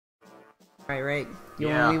Right. The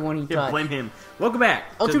only one he touched. Blame him. Welcome back.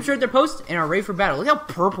 All troops are at their post and are ready for battle. Look how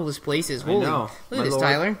purple this place is. Holy. Look at this,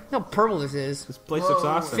 Tyler. Look how purple this is. This place looks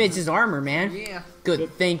awesome. Fits his armor, man. Yeah. Good.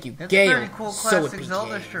 Thank you. That's Gale. a very cool So classic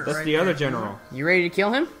Zelda shirt. That's right the other there. general. You ready to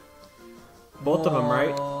kill him? Both of them,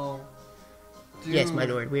 right? Dude, Yes, my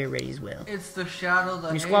lord. We are ready as well. It's the Shadow the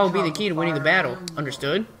Your squad will be the Hedgehog key to winning the Fire battle. Emblem.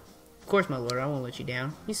 Understood? Of course, my lord. I won't let you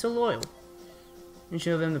down. He's so loyal. And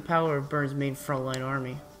show them the power of Burns' main frontline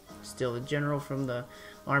army. Still, the general from the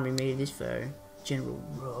army made it this far. General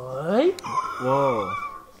Roy? Whoa.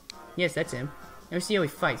 Yes, that's him. Never see how he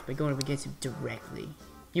fights by going up against him directly.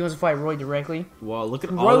 He wants to fight Roy directly? Well, look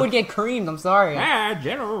at Roy would get creamed, I'm sorry.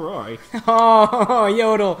 General Roy. Oh,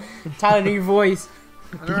 Yodel. Tyler, do your voice.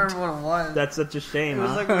 I don't remember what it was. That's such a shame, It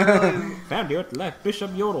was huh? like really... Found you at the left,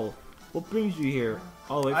 Bishop Yodel. What brings you here?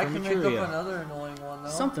 All the way I from can make up Manchuria. another annoying one, though.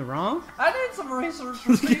 Something wrong? I did some research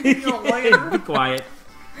for Stevie later. Be quiet.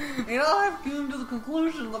 And I have come to the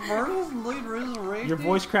conclusion that Burns is indeed resurrected. Your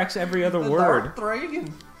voice cracks every other the word. Dark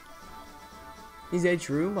Dragon. Is that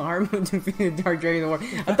true? Maharma defeated the Dark Dragon in the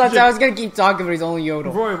war. I thought I was going to keep talking, but he's only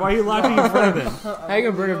Yodel. Roy, why are you laughing in front of him? How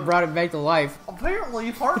you going to brought it back to life?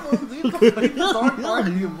 Apparently, Heartland did defeat the Dark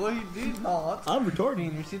Dragon, but he did not I'm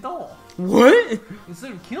retarded. finish it off. What?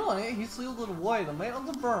 Instead of killing it, he sealed it away to make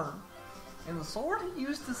it to burn. And the sword he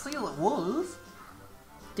used to seal it was...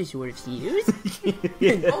 This word is used?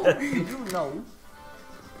 Yeah. Oh, did you know?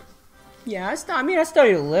 Yeah, I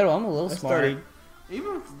studied a little. I'm a little smart.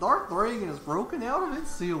 Even if the Dark Dragon is broken out of its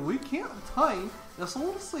seal, we can't obtain the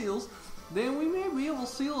sword of seals, then we may be able to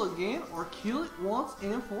seal it again or kill it once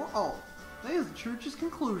and for all. That is the church's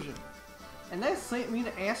conclusion. And that sent me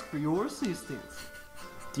to ask for your assistance.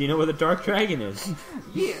 Do you know where the Dark Dragon is?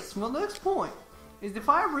 Yes, my next point is the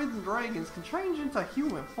fire-breathing dragons can change into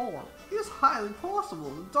human form. It is highly possible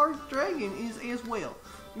the Dark Dragon is as well.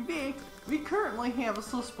 In fact, we currently have a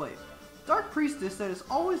suspect. Dark Priestess that is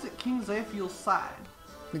always at King Zephiel's side.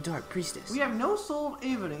 The Dark Priestess. We have no solid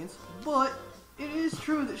evidence, but it is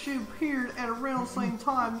true that she appeared at around the same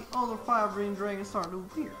time the other fire-breathing dragons started to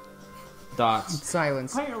appear. Dots.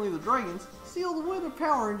 Silence. Apparently the dragons sealed away their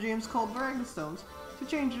power in gems called Dragonstones to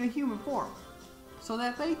change into human form, so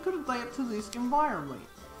that they could adapt to this environment.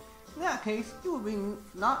 In that case, it would be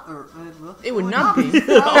not... It would not be.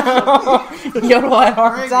 possible. Yodel had a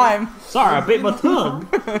hard time. Sorry, I bit my tongue.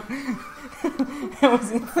 It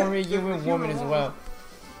wasn't for me, human woman as well.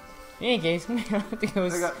 In any case, I think it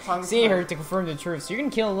was seeing her to confirm the truth. So you're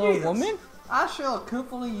gonna kill a little woman? I shall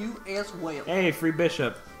accompany you as well. Hey, free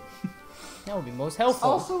bishop. That would be most helpful.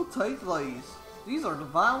 Also take these. These are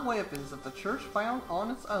divine weapons that the church found on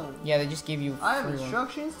its own. Yeah, they just give you I have free ones.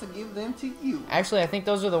 instructions to give them to you. Actually, I think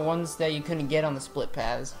those are the ones that you couldn't get on the split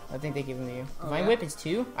paths. I think they give them to you. Oh, Divine yeah? weapons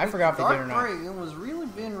too? I forgot if they did or Dark not. Dragon was really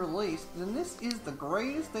been released, then this is the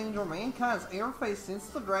greatest danger mankind's ever faced since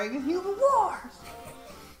the Dragon-Human Wars.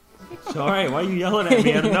 Sorry, why are you yelling at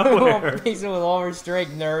me out of nowhere? Piece with all restraint,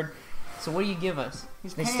 nerd. So what do you give us?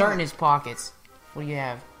 They start in his pockets. What do you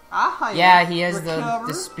have? I have Yeah, he has the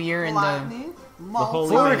recover, spear and lightning, holy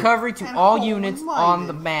full man. recovery to and all holy units mighty. on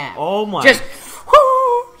the map. Oh my. Just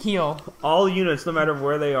whoo, heal. All units, no matter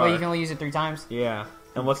where they are. But you can only use it 3 times. Yeah.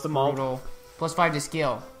 And what's the malt? Brutal. Plus 5 to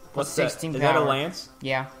skill. Plus What's 16 that? power. Is that a lance?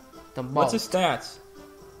 Yeah. The malt. What's his stats?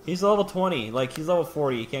 He's level 20. Like, he's level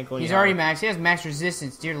 40. He can't go any He's higher. already maxed. He has max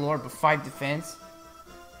resistance, dear lord, but 5 defense.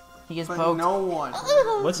 He gets But poked. no one,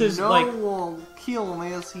 What's his, no like... one will kill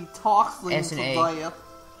him as he talks them S to and A. death.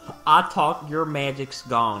 I talk, your magic's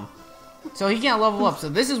gone. So he can't level up. So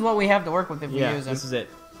this is what we have to work with if we Yeah, use him. this is it.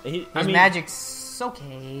 His magic's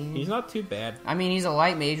okay. He's not too bad. I mean, he's a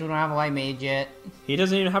light mage. We don't have a light mage yet. He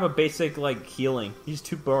doesn't even have a basic, like, healing. He's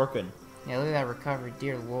too broken. Yeah, look at that recovery,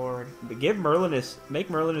 dear lord. But give Merlinus... Make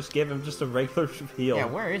Merlinus give him just a regular heal. Yeah,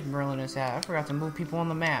 where is Merlinus at? I forgot to move people on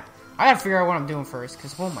the map. I gotta figure out what I'm doing first,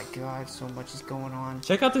 because oh my god, so much is going on.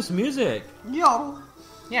 Check out this music. Yo.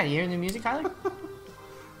 Yeah, you hear the music, Tyler?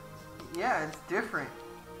 Yeah, it's different.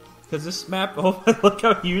 Because this map... Oh, look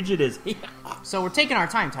how huge it is. So we're taking our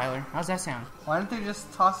time, Tyler. How's that sound? Why didn't they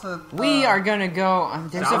just toss a... We are gonna go...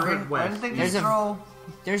 There's South a... and Why west. didn't they There's just a- throw...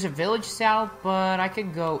 There's a village south, but I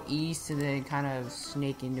could go east and then kind of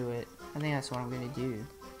snake into it. I think that's what I'm gonna do.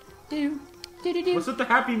 Do. What's with the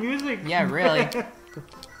happy music? Yeah, really.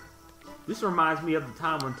 This reminds me of the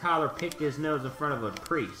time when Tyler picked his nose in front of a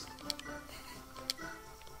priest.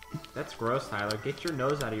 That's gross, Tyler. Get your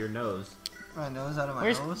nose out of your nose. My nose out of my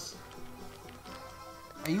Where's- nose.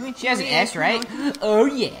 Are you in She has an S, right? Oh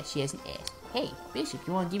yeah, she has an S. Hey, Bishop,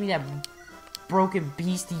 you wanna give me that broken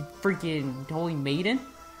beastie freaking holy maiden?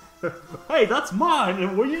 Hey, that's mine,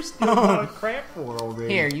 and what are you stealing my crap for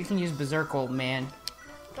already? Here, you can use Berserk, old man.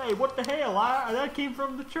 Hey, what the hell? That came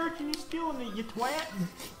from the church and you stealing it, you twat.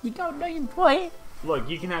 You don't know you play. Look,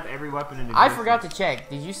 you can have every weapon in the I forgot to check.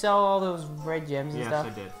 Did you sell all those red gems and Yes, stuff? I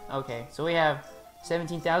did. Okay, so we have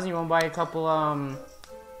 17,000. You want to buy a couple,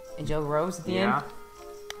 angelic robes at the end?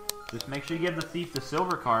 Just make sure you give the thief the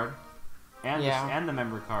silver card and, and the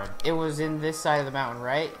member card. It was in this side of the mountain,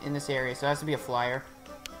 right? In this area, so it has to be a flyer.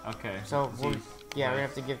 Okay. So, we're Z's. going to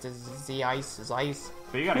have to give to Z-Ice.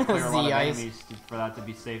 But you gotta clear a lot of Z-Ice. enemies for that to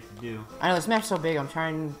be safe to do. I know, this map's so big, I'm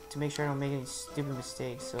trying to make sure I don't make any stupid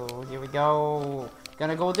mistakes. So, here we go.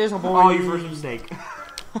 Gonna go with this one, boy. Oh, your first mistake.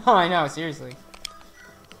 Oh, I know, seriously.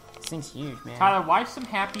 This thing's huge, man. Tyler, why some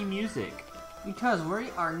happy music? Because we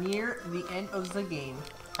are near the end of the game.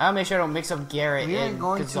 I'll make sure I don't mix up Garrett We are and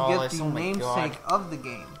going Gonzalez. to get Oh the my God. namesake of the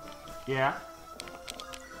game. Yeah.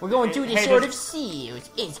 We're going to the Hey, Sword does- of Seals.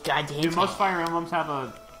 It's goddamn Do most time. Fire Emblems have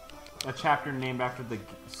a chapter named after the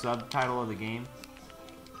subtitle of the game?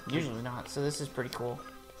 Usually not, so this is pretty cool.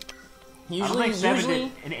 I don't Usually, think 7 usually,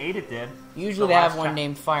 did, and 8 it did. usually The they have last one chap-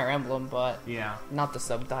 named Fire Emblem, but Yeah. not the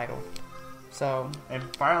subtitle. So, And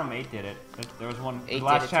Fire Emblem 8 did it. There was one. 8 The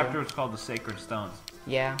last did it chapter too. was called the Sacred Stones.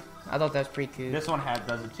 yeah, I thought that was pretty cool. This one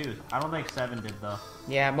does it too. I don't think 7 did though.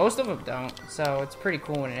 Yeah, most of them don't, so it's pretty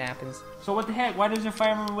cool when it happens. So what the heck? Why doesn't Fire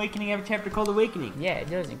Emblem Awakening have a chapter called Awakening? Yeah, it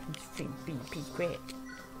doesn't. Be piece of crap.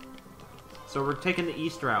 So we're taking the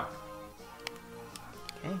east route.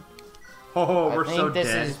 Okay. Oh, I we're think so this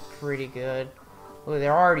dead. is pretty good. Look,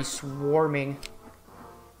 they're already swarming.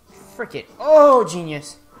 Frick it. Oh,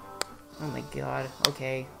 genius. Oh my God.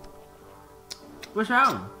 Okay. What's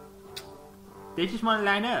wrong? They just want to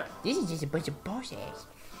line up. This is just a bunch of boss eggs.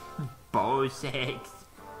 Bow sex.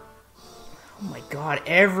 Oh my God,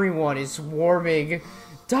 everyone is swarming.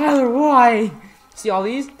 Tyler, why? See all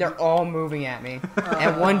these? They're all moving at me.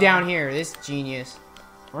 And one down here, this genius.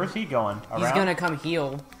 Where's he going? Around? He's gonna come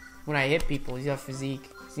heal when I hit people. He's got physique.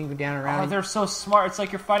 He's gonna go down and Oh, around. they're so smart. It's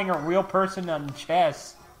like you're fighting a real person on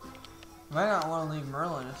chess. You might not want to leave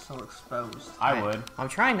Merlin is so exposed. I would. I'm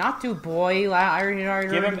trying not to, boy. I already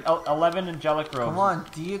Give him 11 angelic robes. Come on,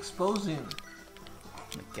 de-expose him.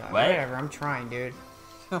 Oh my God, What? whatever. I'm trying, dude.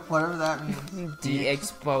 Whatever that means.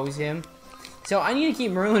 De-expose him. So I need to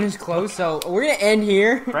keep Merlin as close. So we're gonna end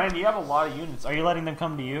here. Brandon, you have a lot of units. Are you letting them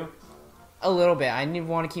come to you? A little bit. I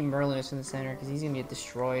want to keep Merlinus in the center because he's gonna get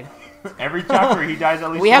destroyed. Every chapter he dies at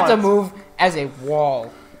least We have to once. move as a wall.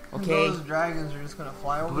 Okay. Those dragons are just gonna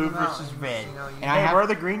fly over Blue the mountains. versus red. You know, you And I Hey, have- where are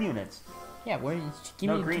the green units? Yeah. Where? Give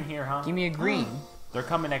No me green here, huh? Give me a green. They're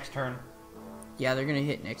coming next turn. Yeah, they're gonna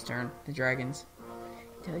hit next turn. The dragons.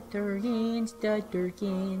 The dragons. You're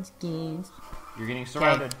getting Okay,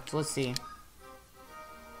 surrounded. so let's see.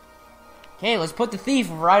 Okay, let's put the thief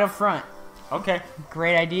right up front. Okay.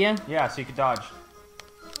 Great idea. Yeah, so you can dodge.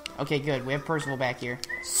 Okay, good. We have Percival back here.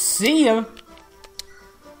 See ya!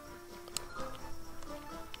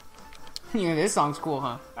 You know, this song's cool,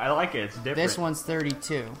 huh? I like it. It's different. This one's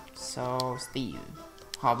 32. So, Steve.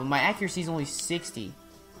 Oh, but my accuracy's only 60.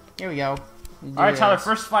 Here we go. Alright, Tyler,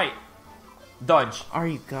 first fight. Dodge. Are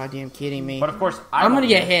you goddamn kidding me? But of course, I'm gonna won't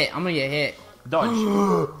get hit. I'm gonna get hit.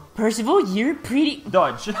 Dodge. Percival, you're pretty...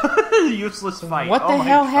 Dodge. Useless fight. What the Oh my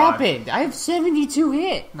hell God. happened? I have 72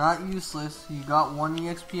 hit. Not useless. You got 1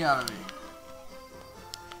 EXP out of it.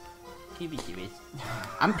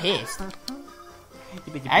 I'm pissed.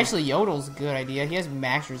 Actually, Yodel's a good idea. He has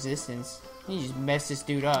max resistance. He just messed this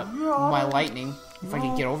dude up with my lightning. If I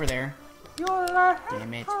could get over there.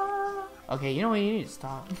 Damn it. Okay, you know what? You need to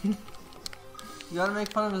stop. You gotta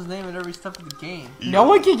make fun of his name at every step of the game. No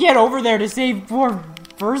one can get over there to save poor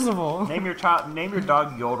Percival. Name your child. Name your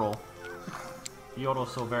dog Yodel. Yodel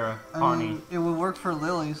Silvera. I Connie. mean, it would work for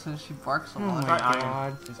Lily since she barks a Oh lot. my Try God.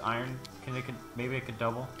 iron. Is iron? Maybe it could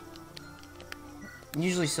double.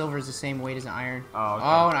 Usually silver is the same weight as an iron. Oh, okay.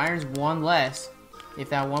 Oh, and iron's 1 less. If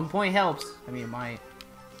that 1 point helps. I mean, it might.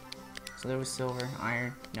 So there was silver,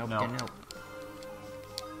 iron. Nope, No. didn't help.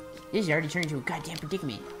 This is already turned into a goddamn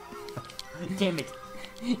predicament. Damn it.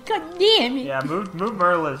 God damn it. Yeah, move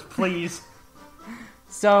Merlis, please.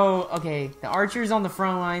 So, okay, the archer's on the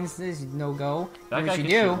front lines. This is no go. That What guy you can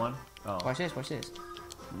do? shoot one. Oh, Watch this, watch this.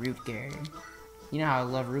 Rutger. You know how I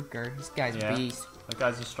love Rutger. This guy's Yeah. a beast. that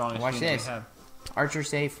guy's the strongest Watch unit this. we have. Archer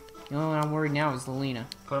safe. The only one I'm worried now is Lelina.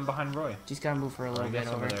 Put him behind Roy. Just gotta move her a Oh, little he bit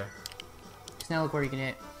gets over. over there. Just now look where you can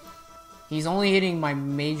hit. He's only hitting my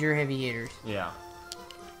major heavy hitters. Yeah.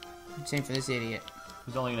 Same for this idiot.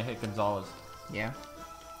 Who's only gonna hit Gonzalez? Yeah.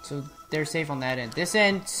 So they're safe on that end. This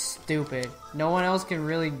end, stupid. No one else can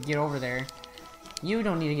really get over there. You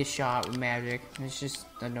don't need to get shot with magic. It's just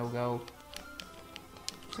a no-go.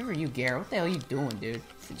 Except for you, Garrett. What the hell are you doing, dude?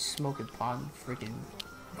 Smoking pot in freaking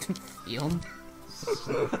field?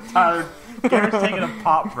 Tyler, Garrett's taking a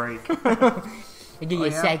pop break. I get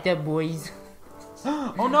you sacked up, boys.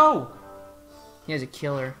 Oh no! He has a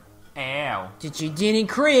killer. Ow. You didn't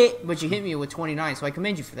crit, but you hit me with 29, so I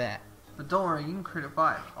commend you for that. But don't worry, you can crit it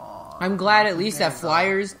by. Aw, I'm glad at least that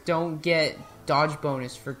flyers don't get dodge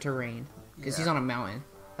bonus for terrain. Because he's on a mountain.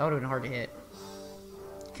 That would have been hard to hit.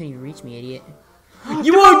 Couldn't even reach me, idiot.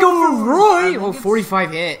 You want to go for Roy? Oh,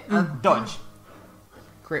 45 hit. Dodge.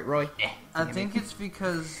 Crit, Roy. I think it's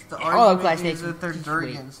because the Class argument is Nation. that they're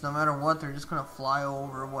Durgans. No matter what, they're just gonna fly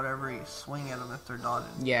over whatever you swing at them if they're dodging.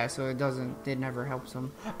 Yeah, so it never helps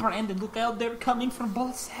them. Brandon, look out, they're coming from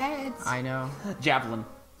both sides. I know. Javelin.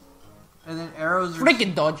 And then arrows are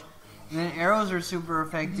Freaking dodge. And then arrows are super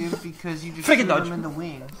effective because you just Freaking shoot dodge. them in the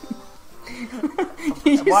wing.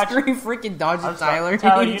 You just Watch. scream freaking dodge at Tyler.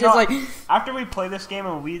 Tyler, He's you just know, like, after we play this game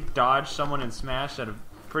and we dodge someone in Smash that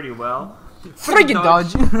pretty well. freaking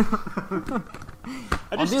dodge. I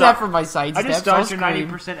I'll just do that for my side I steps. just dodged I'll your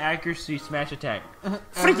scream. 90% accuracy Smash attack.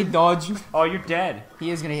 Freaking dodge. Oh, you're dead.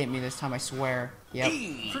 He is gonna hit me this time, I swear. Yep.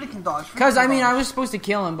 Freaking dodge. Because, I mean, I was supposed to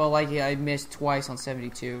kill him, but, like, I missed twice on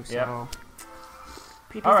 72, so... Yep.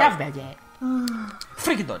 People Alright. have bad day.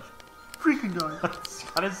 Freaking dodge. Freaking dodge.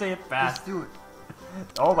 I didn't say it fast. Just do it.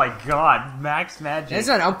 Oh my god, Max Magic. That's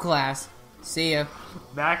an up class. See ya.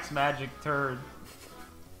 Max Magic turd.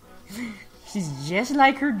 She's just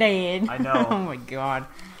like her dad. I know. Oh my god.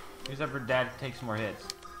 Except her dad takes more hits.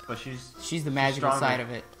 But she's the magical stronger. side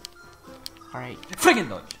of it. Alright. Freaking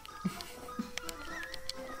dodge.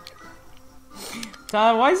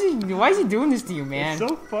 Tyler, why is he doing this to you, man? It's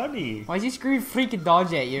so funny. Why is he screaming freaking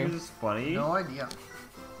dodge at you? This is funny. No idea.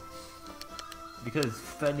 Because it's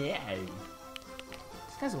funny.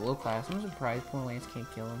 This guy's a low class. I'm surprised poor Lance can't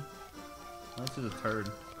kill him. This is a turd.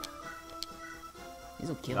 He's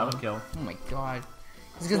a kill That'll him. kill. Oh my god.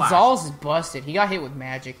 This Blast. Gonzalez is busted. He got hit with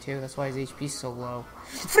magic too. That's why his HP's so low.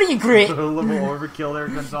 Freaking crit! A little overkill there,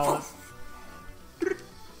 Gonzalez.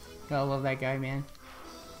 I love that guy, man.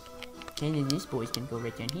 And then this boy's gonna go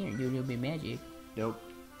right down here and do a little bit of magic. Nope.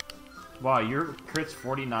 Wow, your crit's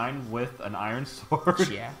 49 with an iron sword.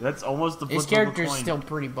 Yeah. That's almost the His flip of a character's coin. still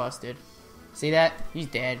pretty busted. See that? He's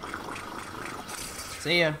dead.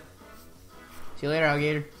 See ya. See you later,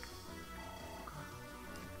 alligator.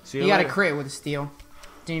 See You you got a later. Oh, crit with a steal.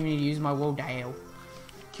 Didn't even need to use my woe dial.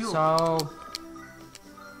 Cool. So...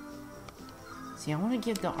 See, I want to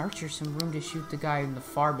give the archer some room to shoot the guy in the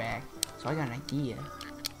far back. So I got an idea.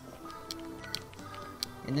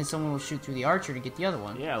 And then someone will shoot through the archer to get the other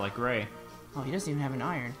one. Yeah, like Ray. Oh, he doesn't even have an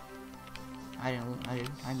iron. I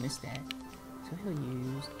missed that. So he'll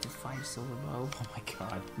use the 5 silver bow. Oh my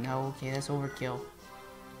god. No, okay, that's overkill.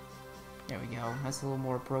 There we go. That's a little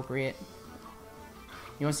more appropriate.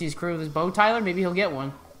 You want to see his crew with his bow, Tyler? Maybe he'll get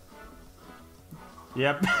one.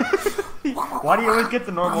 Yep. Why do you always get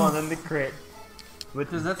the normal and then the crit? With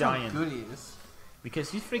Because that's dying. how good he is.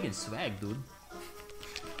 Because he's freaking swag, dude.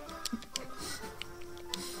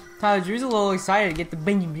 Tyler Drew's a little excited to get the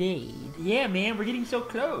Bendy Blade. Yeah, man, we're getting so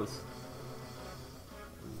close.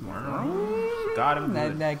 Got him.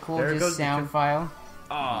 Good. That cool There just goes the sound file.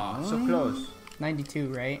 Ah, so close.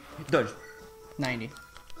 92, right? Dodge. 90.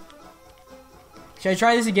 Should I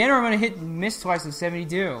try this again, or I'm gonna miss twice in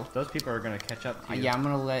 72? Those people are gonna catch up to you. Yeah, I'm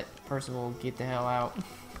gonna let Percival get the hell out.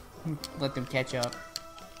 Let them catch up.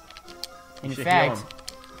 And in should fact,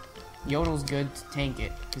 heal Yodel's good to tank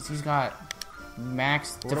it because he's got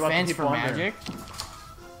max What about the defense for people under? magic.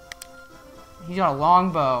 He's got a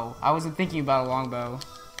longbow. I wasn't thinking about a longbow.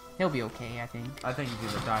 He'll be okay, I think. I think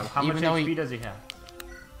he's gonna die. How Even much though HP he- does he have?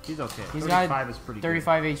 He's okay. He's 35 got is pretty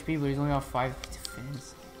 35 HP, but he's only got 5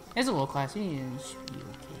 defense. It's a low class. He should be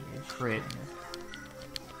okay. Crit.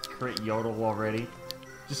 Good. Crit Yodel already.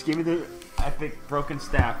 Just give me the epic broken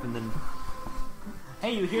staff and then...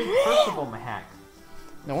 Hey, you hear the Percival hack.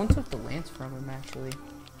 No one took the lance from him, actually.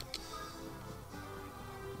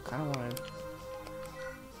 Kind of want to...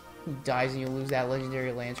 He dies and you lose that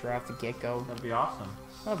legendary lance right off the get-go. That'd be awesome.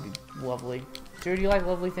 That'd be lovely. Drew, do you like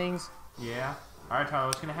lovely things? Yeah. Alright, Tyler,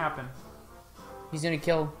 what's gonna happen? He's gonna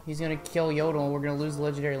kill Yodel, and we're gonna lose the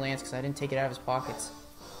legendary lance because I didn't take it out of his pockets.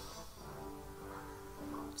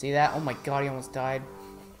 See that? Oh my god, he almost died.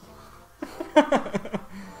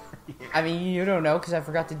 I mean, you don't know because I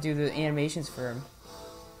forgot to do the animations for him.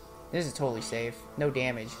 This is totally safe. No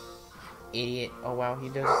damage. Idiot. Oh wow, he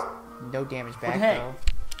does no damage back the heck?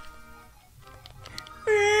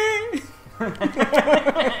 though.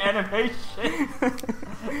 Animations.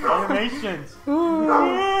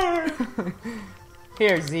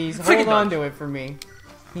 Here, Z's, hold on to it for me.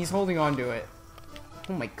 He's holding on to it.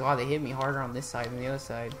 Oh my god, they hit me harder on this side than the other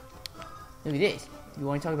side. Look at this. You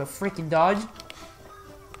want to talk about freaking dodge?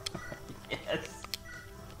 Yes.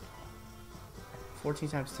 14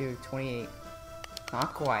 times 2, 28.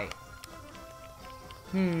 Not quite.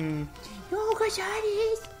 No,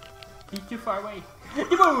 Gacharis! He's too far away.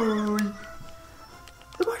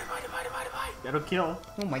 That'll kill.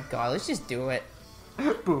 Oh my god, let's just do it.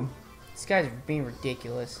 Boom. This guy's being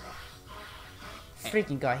ridiculous.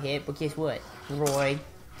 Freaking got hit, but guess what? Roy,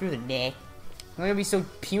 through the neck. I'm gonna be so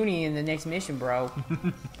puny in the next mission, bro.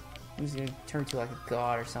 I'm just gonna turn to like a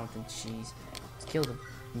god or something. Jeez. Let's kill the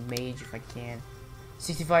mage if I can.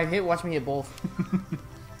 65 hit, watch me hit both.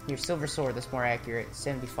 Your silver sword, that's more accurate.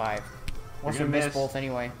 75. Watch me miss both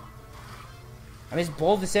anyway. I missed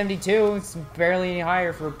both the 72, it's barely any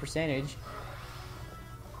higher for a percentage.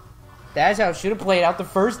 That's how it should have played out the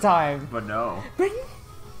first time. But no. But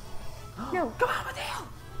no, come on, what the hell?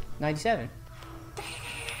 97.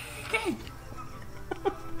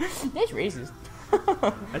 That's racist.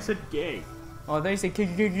 I said gay. Oh, they say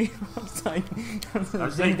gay. I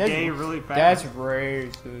said gay really fast. That's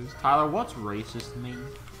racist. Tyler, what's racist mean?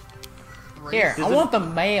 Here, I want the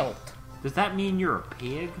malt. Does that mean you're a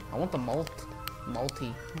pig? I want the malt.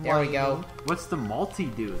 Malty. There we go. What's the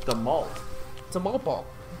malty do? The malt. It's a malt ball.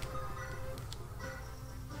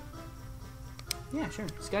 Yeah, sure.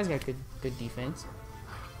 This guy's got good defense.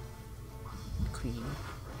 Clean.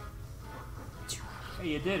 Hey,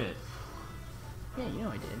 you did it. Yeah, you know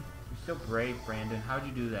I did. You're so brave, Brandon. How'd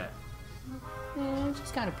you do that? Yeah,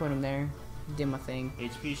 just kind of put him there. Did my thing.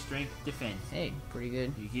 HP, strength, defense. Hey, pretty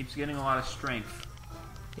good. He keeps getting a lot of strength.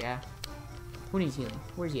 Yeah. When he's healing.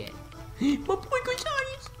 Where's he at? My boy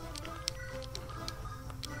Gonzalez!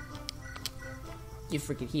 You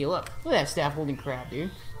freaking heal up. Look at that staff holding crap,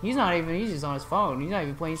 dude. He's just on his phone. He's not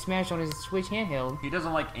even playing Smash on his Switch handheld. He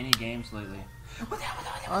doesn't like any games lately.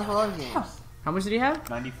 I like a lot of games. How much did he have?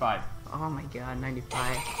 95. Oh my god,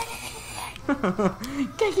 95.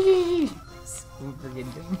 Super good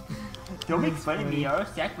dumb. Don't make fun of me, or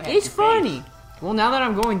Zach will have It's your funny! face. Well, now that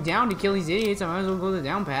I'm going down to kill these idiots, I might as well go the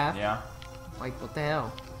down path. Yeah. Like, what the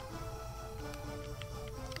hell?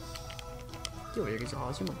 Get over there,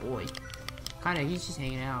 Gonzalez. You're my boy. Kinda, he's just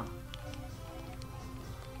hanging out.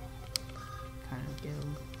 Kinda get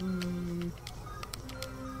him.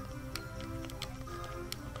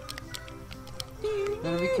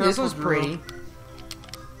 This was pretty.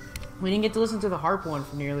 We didn't get to listen to the harp one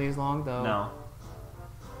for nearly as long, though. No.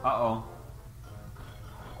 Uh-oh.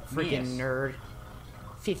 Freaking Yes. nerd.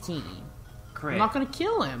 15. Crit. I'm not gonna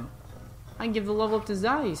kill him. I can give the level up to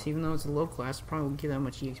Zeiss, even though it's a low class. Probably won't give that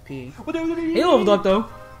much EXP. He leveled up, though.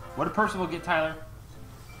 What did Percival get, Tyler?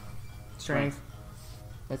 Strength.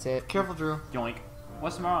 That's it. Careful, Drew. Yoink.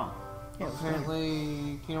 What's wrong? Yeah,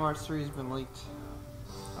 Apparently, Kingdom Hearts 3 has been leaked.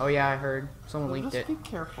 oh yeah, I heard. Someone leaked Just it. be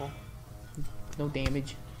careful. No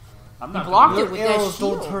damage. I'm not blocked gonna it Your with that arrows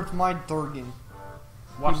don't shield. hurt my Durgan.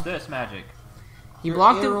 Watch this magic. You Your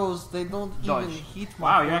blocked it. arrows, they don't Dodge. even hit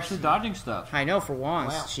my Wow, you're horse. actually dodging stuff. I know for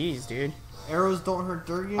once. Wow. Jeez, dude. Arrows don't hurt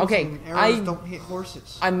Durgans. Okay, and arrows I- don't hit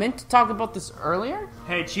horses. I meant to talk about this earlier.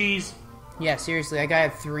 Hey, cheese. Yeah, seriously, that guy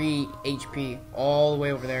had 3 HP all the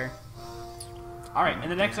way over there. Alright, in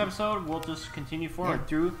the next episode, we'll just continue forward Yeah.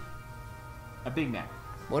 through a Big Mac.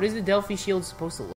 What is the Delphi shield supposed to look